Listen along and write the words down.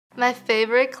My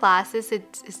favorite classes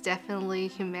is definitely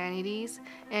humanities,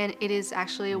 and it is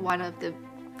actually one of the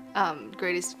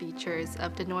greatest features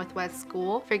of the Northwest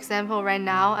School. For example, right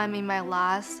now I'm in my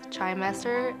last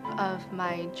trimester of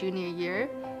my junior year,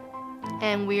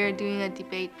 and we are doing a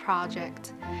debate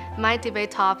project. My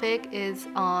debate topic is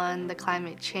on the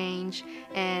climate change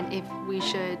and if we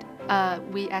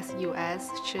as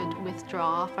US should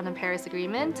withdraw from the Paris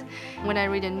Agreement. When I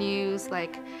read the news,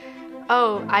 like,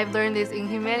 oh, I've learned this in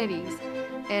humanities,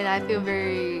 and I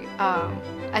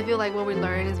feel like what we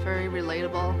learn is very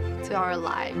relatable to our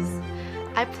lives.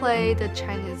 I play the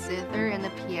Chinese zither and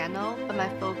the piano, but my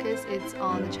focus is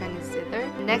on the Chinese zither.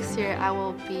 Next year, I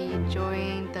will be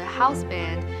joining the house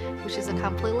band, which is a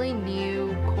completely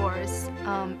new course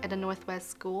at the Northwest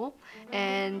School.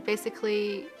 And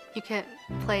basically, you can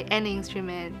play any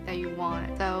instrument that you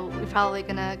want. So we're probably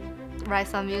gonna write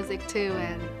some music too,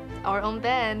 and our own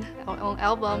band, our own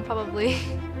album probably.